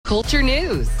culture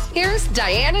news. Here's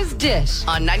Diana's Dish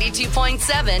on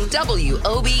 92.7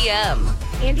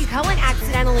 WOBM. Andy Cohen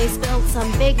accidentally spilled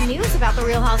some big news about the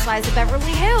Real Housewives of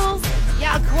Beverly Hills.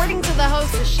 Yeah, according to the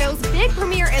host, the show's big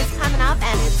premiere is coming up,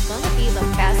 and it's going to be the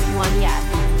best one yet.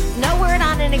 No word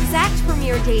on an exact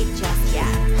premiere date just yet.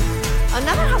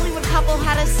 Another Hollywood couple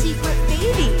had a secret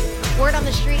baby. Word on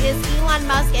the street is Elon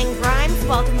Musk and Grimes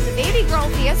welcomed the baby girl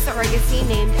via surrogacy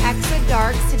named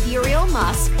Dark Sidereal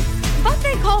Musk, but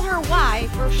they call her Y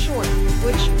for short,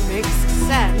 which makes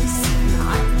sense.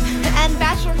 Not. And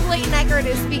Bachelor Clayton Echard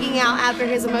is speaking out after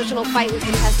his emotional fight with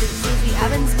contestant Susie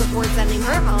Evans before sending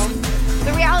her home.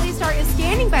 The reality star is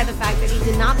standing by the fact that he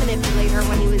did not manipulate her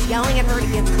when he was yelling at her to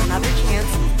give her another chance.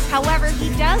 However, he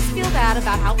does feel bad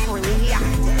about how poorly he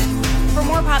acted. For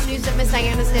more pop news at Miss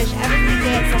Diana's Dish every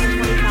weekday at 7:25.